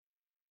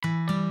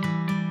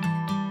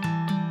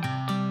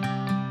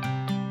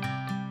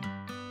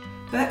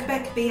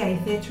Birkbeck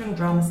BA Theatre and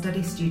Drama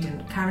Studies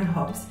student Karen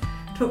Hobbs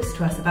talks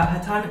to us about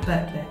her time at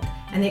Birkbeck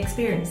and the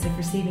experience of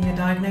receiving a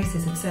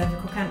diagnosis of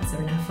cervical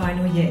cancer in her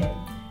final year,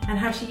 and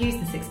how she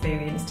used this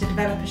experience to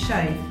develop a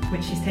show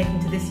which she's taken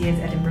to this year's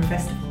Edinburgh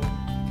Festival.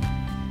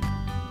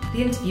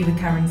 The interview with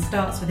Karen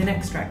starts with an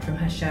extract from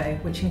her show,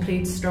 which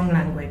includes strong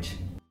language.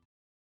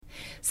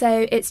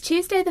 So it's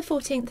Tuesday the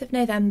 14th of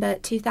November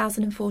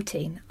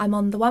 2014. I'm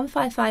on the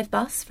 155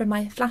 bus from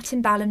my flat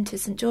in Balham to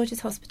St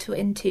George's Hospital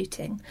in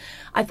Tooting.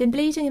 I've been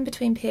bleeding in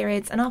between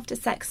periods and after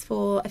sex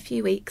for a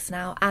few weeks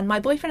now, and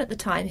my boyfriend at the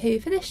time, who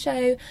for this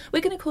show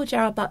we're going to call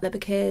Gerard Butler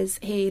because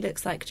he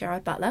looks like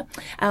Gerard Butler,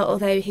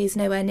 although he's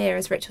nowhere near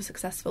as rich or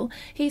successful,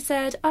 he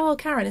said, "Oh,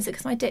 Karen, is it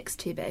because my dick's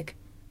too big?"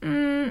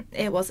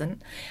 It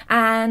wasn't.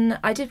 And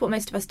I did what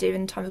most of us do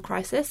in time of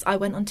crisis. I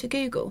went onto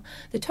Google.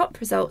 The top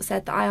result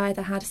said that I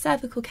either had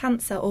cervical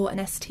cancer or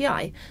an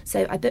STI.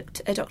 So I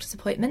booked a doctor's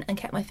appointment and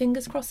kept my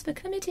fingers crossed for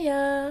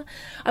chlamydia.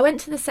 I went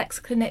to the sex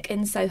clinic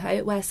in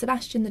Soho where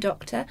Sebastian the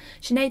doctor,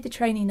 Sinead the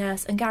trainee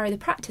nurse and Gary the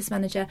practice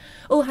manager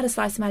all had a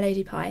slice of my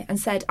lady pie and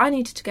said I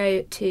needed to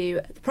go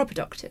to the proper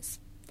doctors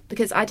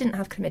because I didn't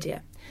have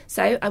chlamydia.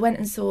 So I went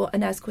and saw a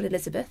nurse called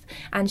Elizabeth,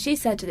 and she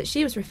said that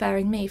she was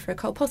referring me for a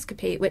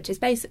colposcopy, which is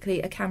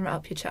basically a camera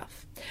up your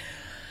chuff.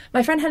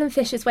 My friend Helen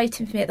Fisher's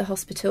waiting for me at the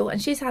hospital,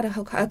 and she's had a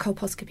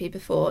colposcopy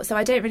before, so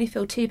I don't really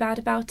feel too bad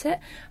about it.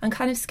 I'm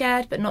kind of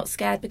scared, but not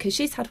scared because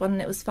she's had one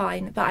and it was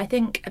fine. But I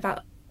think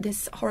about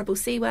this horrible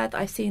C word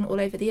that I've seen all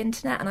over the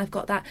internet, and I've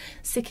got that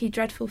sicky,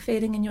 dreadful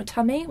feeling in your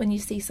tummy when you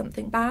see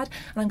something bad,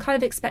 and I'm kind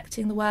of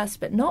expecting the worst,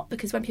 but not,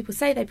 because when people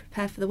say they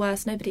prepare for the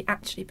worst, nobody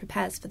actually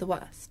prepares for the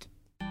worst.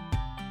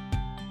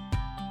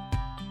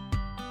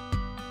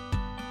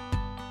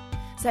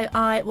 So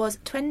I was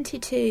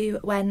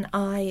 22 when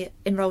I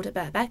enrolled at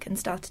Birkbeck and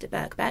started at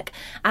Birkbeck,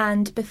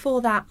 and before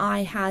that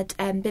I had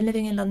been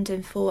living in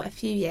London for a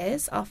few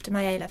years after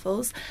my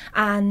A-levels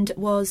and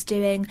was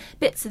doing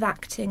bits of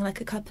acting,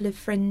 like a couple of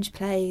fringe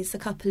plays, a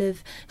couple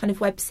of kind of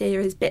web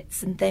series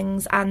bits and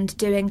things, and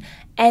doing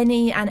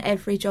any and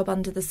every job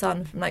under the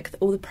sun, from like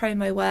all the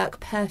promo work,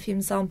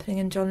 perfume sampling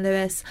in John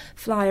Lewis,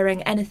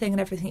 flyering, anything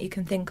and everything you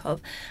can think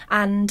of.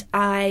 And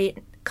I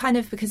kind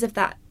of, because of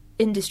that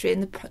industry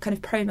and the kind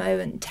of promo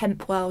and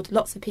temp world,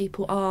 lots of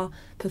people are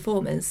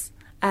performers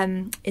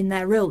in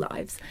their real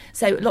lives.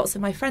 So lots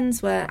of my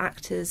friends were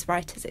actors,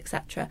 writers,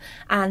 etc.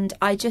 And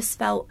I just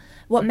felt,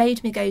 what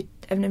made me go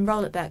and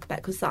enrol at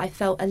Birkbeck was that I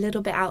felt a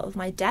little bit out of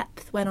my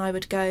depth when I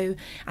would go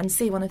and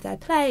see one of their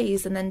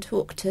plays and then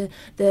talk to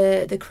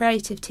the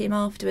creative team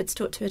afterwards,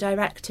 talk to a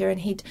director,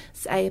 and he'd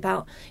say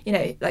about, you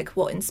know, like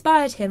what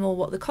inspired him or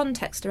what the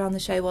context around the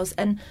show was.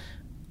 And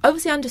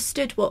obviously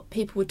understood what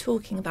people were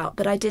talking about,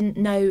 but I didn't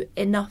know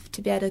enough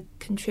to be able to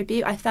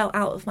contribute. I felt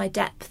out of my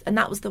depth, and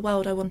that was the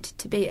world I wanted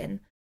to be in.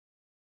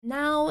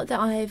 Now that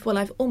I've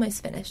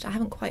almost finished, I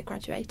haven't quite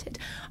graduated,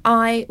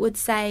 I would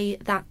say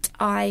that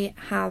I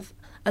have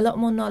a lot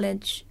more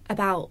knowledge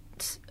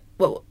about,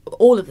 well,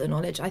 all of the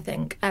knowledge, I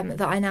think,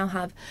 that I now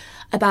have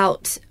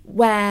about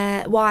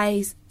why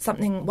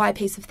a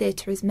piece of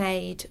theatre is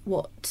made,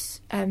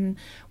 what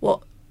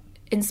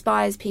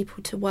inspires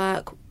people to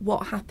work,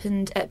 what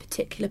happened at a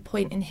particular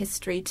point in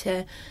history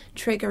to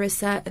trigger a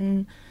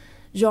certain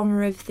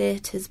genre of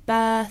theatre's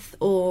birth,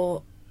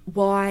 or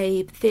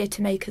why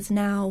theatre makers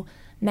now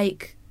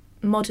make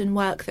modern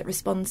work that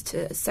responds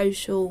to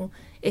social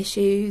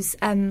issues.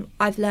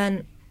 I've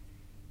learned,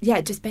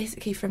 just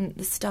basically from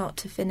the start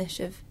to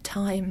finish of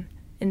time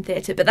in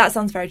theatre, but that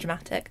sounds very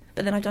dramatic.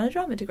 But then I've done a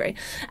drama degree.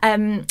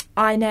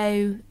 I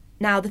know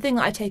now the thing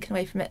that I've taken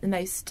away from it the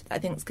most, I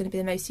think is going to be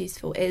the most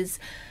useful, is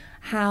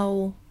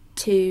how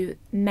to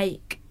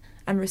make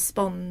and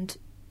respond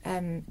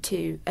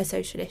to a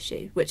social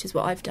issue, which is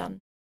what I've done.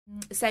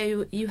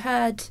 So you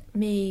heard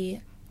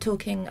me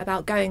talking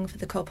about going for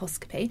the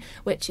colposcopy,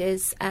 which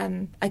is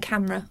a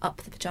camera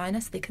up the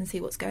vagina so they can see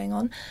what's going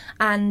on.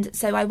 And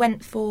so I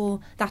went for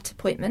that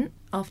appointment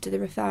after the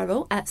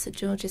referral at St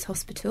George's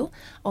Hospital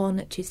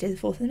on Tuesday the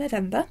 4th of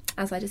November,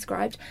 as I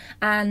described.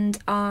 And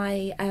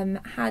I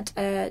had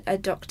a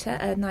doctor,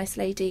 a nice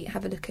lady,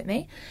 have a look at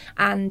me.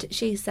 And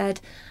she said,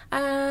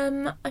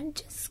 I'm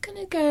just going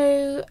to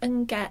go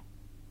and get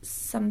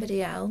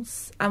somebody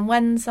else. And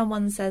when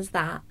someone says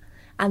that,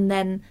 and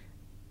then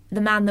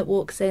the man that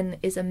walks in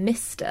is a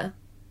mister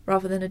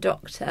rather than a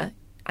doctor,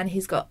 and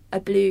he's got a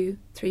blue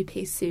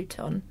three-piece suit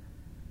on,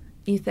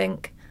 you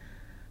think,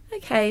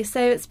 okay,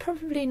 so it's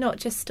probably not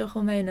just a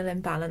hormonal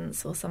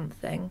imbalance or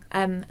something.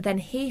 Then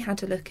he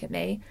had a look at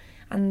me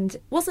and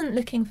wasn't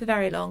looking for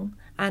very long,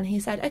 and he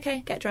said,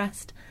 okay, get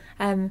dressed.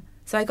 So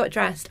I got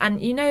dressed,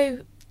 and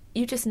you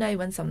just know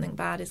when something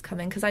bad is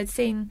coming, because I'd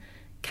seen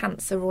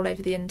cancer all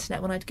over the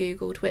internet when I'd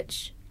Googled,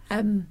 which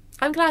I'm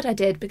glad I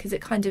did, because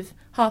it kind of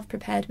half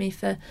prepared me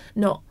for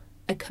not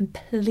a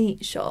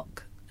complete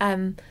shock.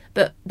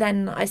 But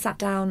then I sat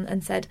down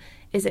and said,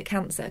 is it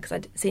cancer? Because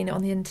I'd seen it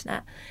on the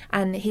internet.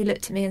 And he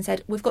looked at me and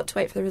said, we've got to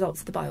wait for the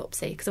results of the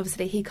biopsy, because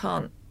obviously he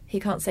can't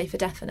say for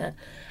definite.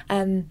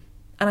 And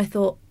I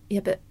thought,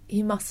 yeah, but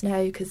you must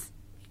know, because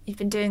you've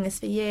been doing this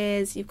for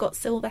years, you've got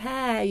silver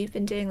hair, you've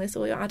been doing this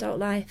all your adult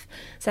life.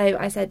 So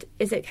I said,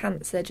 is it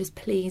cancer? Just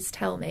please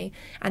tell me.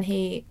 And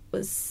he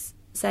was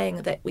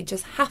saying that we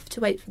just have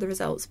to wait for the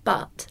results,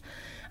 but...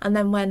 And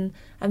then when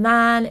a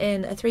man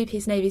in a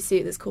 3-piece navy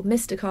suit that's called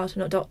Mr. Carter,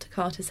 not Dr.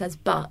 Carter, says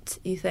but,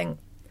 you think,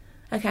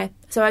 okay.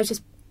 So I was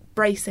just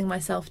bracing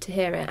myself to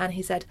hear it. And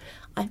he said,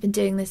 I've been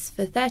doing this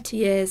for 30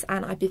 years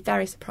and I'd be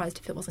very surprised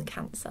if it wasn't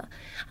cancer.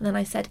 And then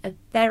I said a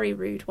very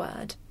rude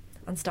word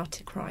and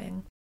started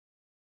crying.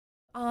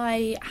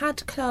 I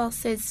had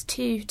classes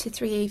 2 to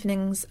 3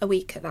 evenings a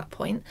week at that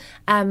point.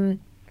 And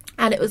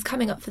it was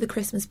coming up for the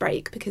Christmas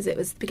break because it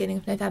was the beginning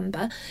of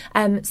November.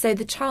 So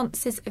the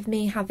chances of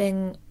me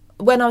having...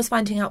 When I was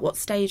finding out what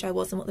stage I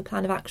was and what the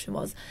plan of action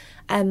was,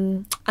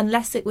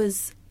 unless it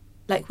was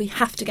like, we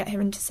have to get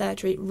her into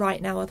surgery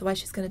right now, otherwise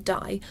she's going to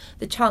die,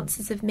 the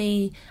chances of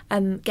me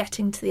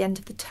getting to the end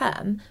of the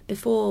term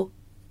before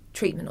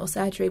treatment or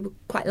surgery were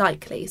quite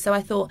likely. So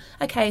I thought,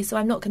 okay, so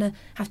I'm not going to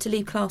have to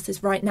leave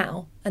classes right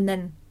now and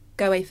then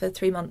go away for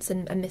 3 months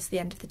and miss the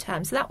end of the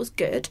term. So that was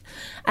good.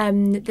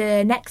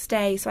 The next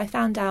day, so I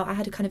found out, I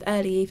had a kind of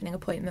early evening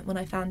appointment when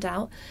I found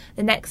out.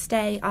 The next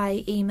day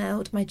I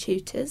emailed my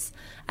tutors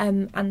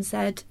and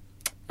said,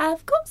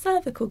 I've got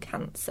cervical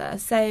cancer.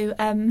 So,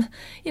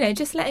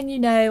 just letting you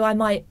know, I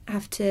might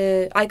have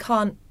to, I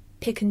can't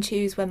pick and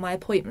choose when my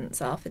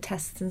appointments are for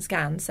tests and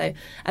scans. So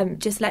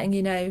just letting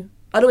you know,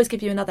 I'd always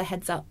give you another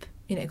heads up,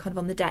 kind of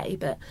on the day,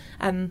 but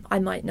I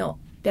might not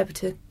be able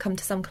to come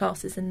to some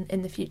classes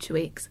in the future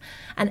weeks.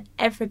 And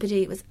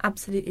everybody was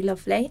absolutely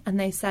lovely, and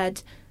they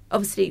said,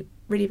 obviously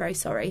really very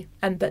sorry,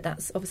 but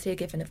that's obviously a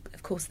given,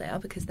 of course they are,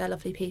 because they're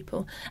lovely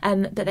people,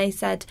 but they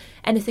said,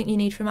 anything you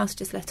need from us,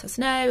 just let us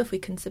know. If we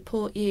can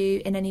support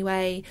you in any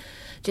way,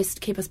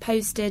 just keep us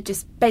posted.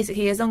 Just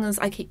basically, as long as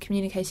I keep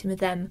communicating with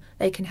them,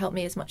 they can help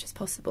me as much as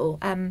possible.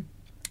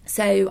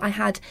 So I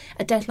had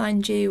a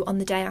deadline due on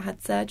the day I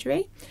had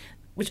surgery,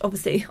 which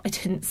obviously I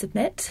didn't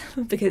submit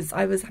because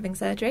I was having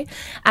surgery.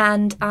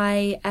 And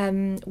I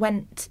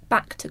went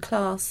back to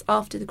class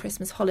after the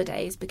Christmas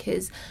holidays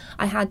because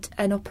I had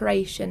an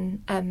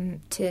operation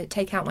to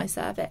take out my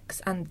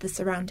cervix and the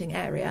surrounding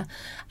area,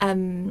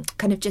 kind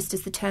of just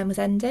as the term was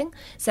ending.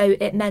 So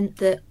it meant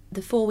that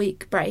the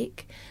 4-week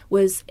break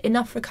was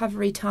enough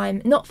recovery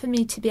time, not for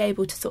me to be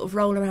able to sort of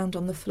roll around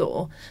on the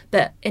floor,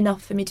 but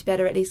enough for me to be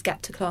able to at least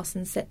get to class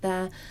and sit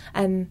there.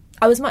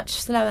 I was much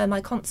slower, my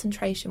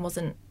concentration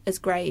wasn't as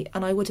great,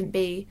 and I wouldn't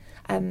be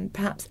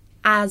perhaps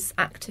as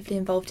actively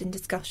involved in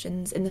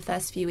discussions in the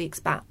first few weeks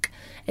back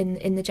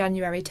in the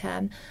January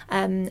term.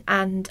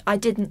 And I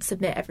didn't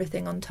submit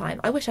everything on time.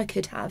 I wish I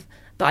could have,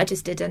 but I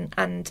just didn't.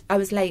 And I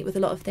was late with a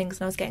lot of things,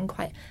 and I was getting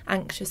quite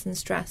anxious and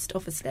stressed,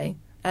 obviously.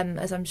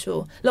 As I'm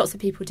sure lots of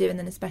people do, and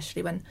then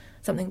especially when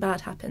something bad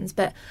happens.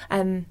 But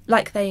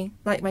like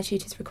my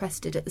tutors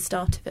requested at the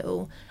start of it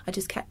all, I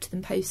just kept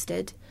them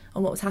posted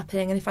on what was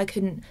happening. And if I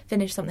couldn't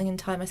finish something in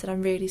time, I said,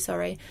 I'm really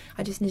sorry,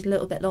 I just need a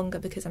little bit longer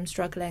because I'm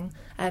struggling.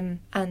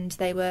 And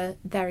they were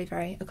very,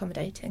 very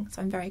accommodating,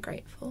 so I'm very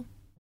grateful.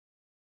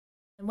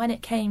 And when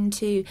it came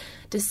to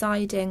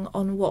deciding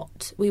on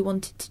what we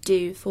wanted to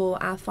do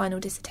for our final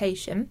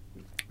dissertation,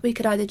 we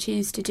could either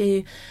choose to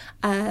do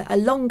a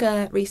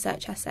longer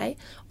research essay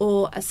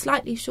or a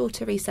slightly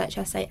shorter research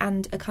essay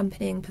and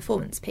accompanying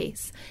performance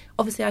piece.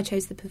 Obviously, I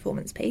chose the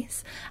performance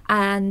piece,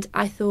 and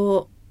I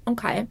thought,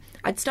 okay,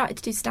 I'd started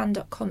to do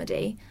stand-up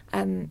comedy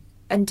and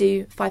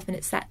do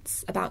 5-minute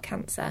sets about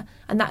cancer,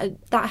 and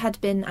that had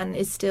been and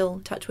is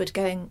still, touch wood,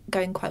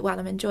 going quite well.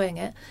 I'm enjoying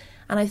it,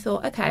 and I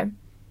thought, okay,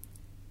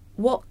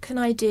 what can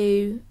I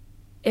do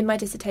in my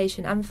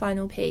dissertation and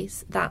final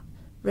piece that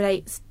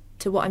relates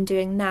to what I'm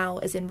doing now,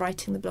 as in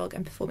writing the blog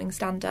and performing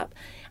stand-up?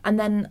 And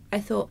then I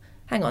thought,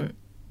 hang on,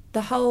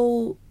 the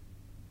whole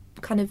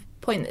kind of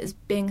point that is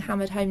being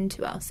hammered home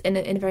to us in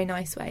a very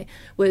nice way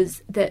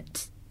was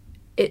that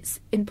it's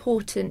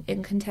important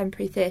in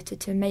contemporary theatre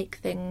to make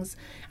things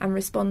and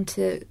respond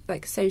to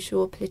like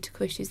social or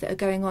political issues that are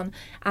going on,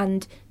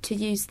 and to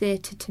use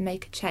theatre to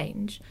make a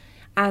change.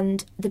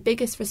 And the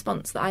biggest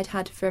response that I'd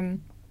had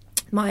from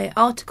my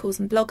articles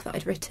and blog that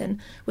I'd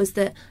written was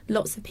that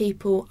lots of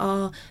people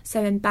are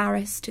so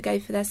embarrassed to go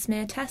for their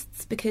smear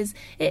tests, because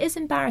it is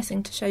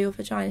embarrassing to show your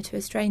vagina to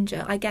a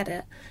stranger. I get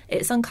it.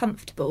 It's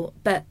uncomfortable.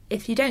 But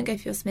if you don't go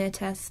for your smear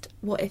test,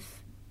 what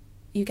if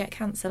you get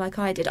cancer like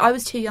I did? I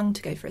was too young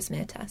to go for a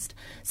smear test,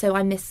 so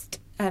I missed.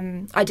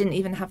 I didn't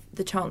even have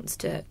the chance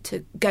to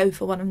go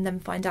for one and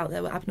then find out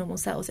there were abnormal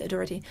cells. It had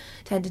already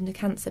turned into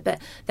cancer.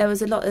 But there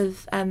was a lot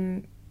of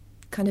kind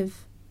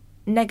of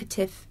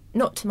negative,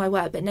 not to my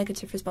work, but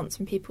negative response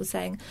from people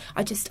saying,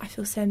 I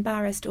feel so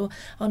embarrassed, or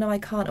oh no, I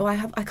can't, or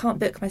I can't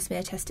book my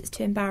smear test, it's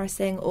too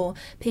embarrassing. Or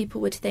people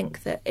would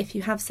think that if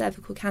you have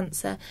cervical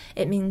cancer,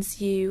 it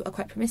means you are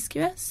quite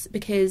promiscuous,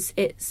 because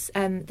it's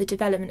the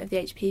development of the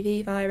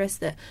HPV virus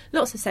that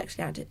lots of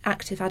sexually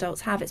active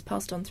adults have. It's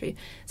passed on through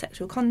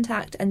sexual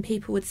contact. And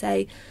people would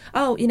say,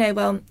 oh,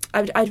 well,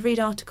 I'd read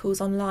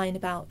articles online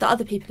about that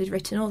other people had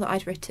written or that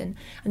I'd written,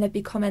 and there'd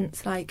be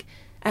comments like,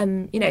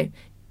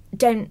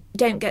 don't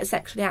get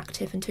sexually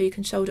active until you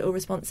can shoulder all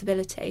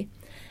responsibility.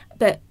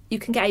 But you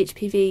can get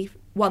HPV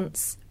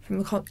once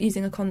from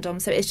using a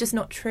condom, so it's just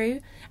not true.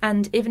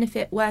 And even if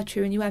it were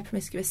true and you were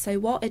promiscuous, so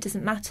what? It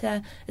doesn't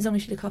matter, as long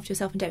as you look after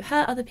yourself and don't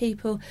hurt other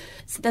people.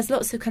 So there's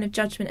lots of kind of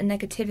judgment and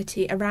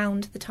negativity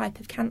around the type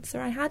of cancer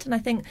I had, and I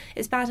think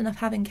it's bad enough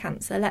having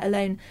cancer, let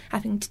alone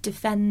having to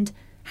defend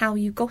how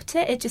you got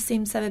it. It just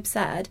seems so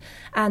absurd,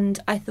 and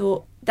I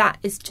thought that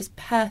is just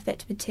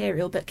perfect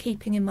material, but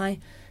keeping in my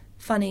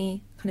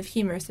funny kind of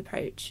humorous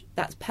approach,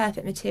 that's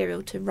perfect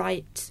material to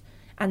write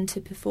and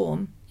to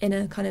perform in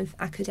a kind of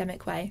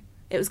academic way.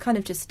 It was kind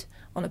of just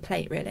on a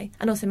plate, really.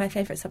 And also my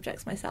favourite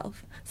subject's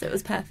myself, so it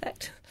was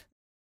perfect.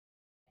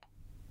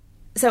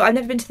 So I've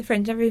never been to the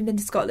Fringe, never even been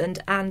to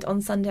Scotland, and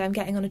on Sunday I'm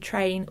getting on a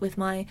train with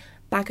my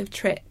bag of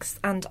tricks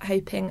and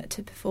hoping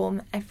to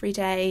perform every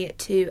day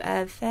to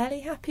a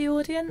fairly happy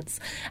audience.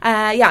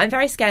 Yeah, I'm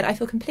very scared. I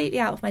feel completely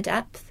out of my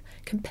depth,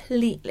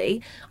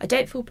 completely. I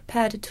don't feel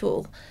prepared at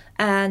all.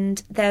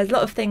 And there's a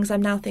lot of things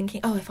I'm now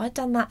thinking, oh, if I'd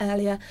done that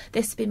earlier,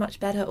 this would be much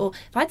better. Or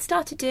if I'd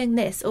started doing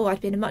this, oh,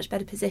 I'd be in a much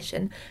better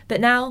position.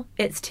 But now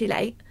it's too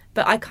late.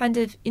 But I kind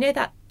of, you know,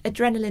 that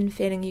adrenaline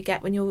feeling you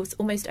get when you're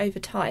almost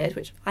overtired,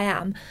 which I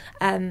am.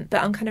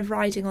 But I'm kind of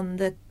riding on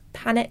the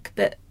panic,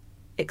 but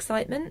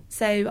excitement.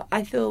 So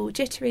I feel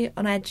jittery,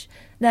 on edge,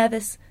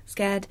 nervous,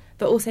 scared,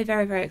 but also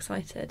very, very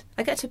excited.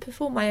 I get to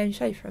perform my own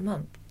show for a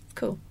month. It's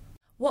cool.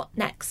 What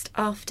next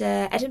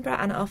after Edinburgh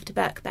and after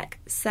Birkbeck?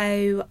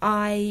 So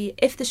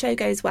if the show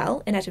goes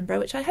well in Edinburgh,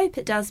 which I hope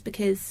it does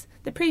because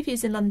the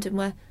previews in London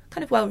were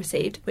kind of well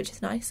received, which is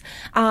nice,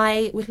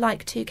 I would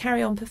like to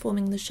carry on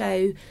performing the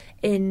show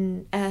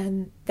in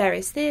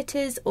various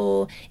theatres,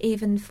 or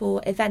even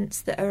for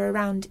events that are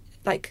around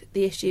like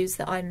the issues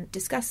that I'm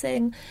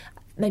discussing.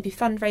 Maybe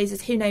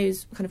fundraisers, who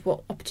knows kind of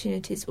what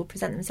opportunities will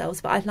present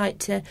themselves, but I'd like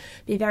to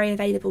be very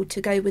available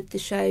to go with the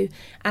show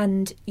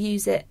and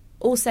use it.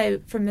 Also,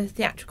 from a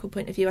theatrical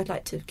point of view, I'd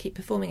like to keep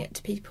performing it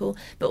to people,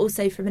 but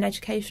also from an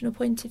educational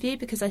point of view,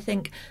 because I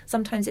think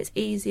sometimes it's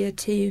easier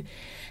to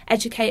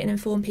educate and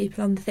inform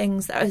people on the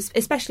things, that are,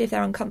 especially if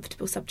they're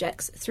uncomfortable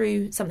subjects,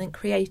 through something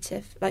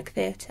creative like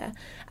theatre.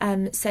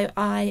 So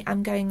I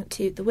am going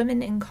to the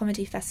Women in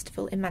Comedy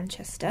Festival in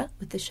Manchester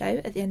with the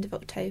show at the end of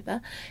October,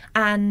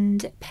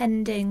 and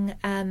pending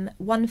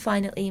one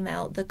final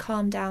email, the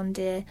Calm Down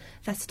Dear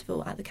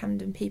Festival at the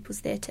Camden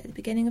People's Theatre at the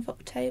beginning of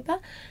October.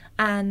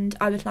 And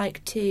I would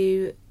like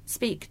to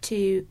speak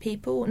to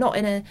people, not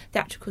in a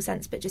theatrical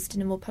sense, but just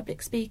in a more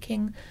public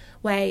speaking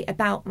way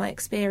about my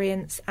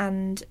experience.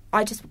 And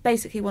I just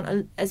basically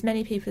want as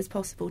many people as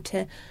possible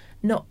to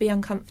not be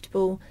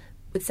uncomfortable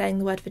with saying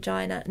the word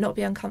vagina, not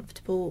be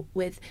uncomfortable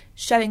with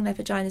showing their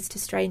vaginas to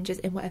strangers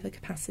in whatever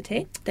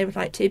capacity they would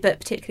like to, but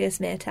particularly a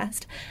smear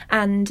test.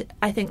 And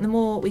I think the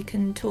more we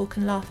can talk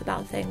and laugh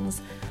about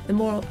things, the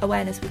more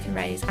awareness we can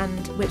raise,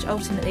 and which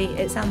ultimately,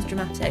 it sounds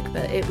dramatic,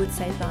 but it would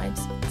save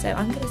lives. So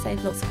I'm going to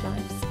save lots of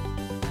lives.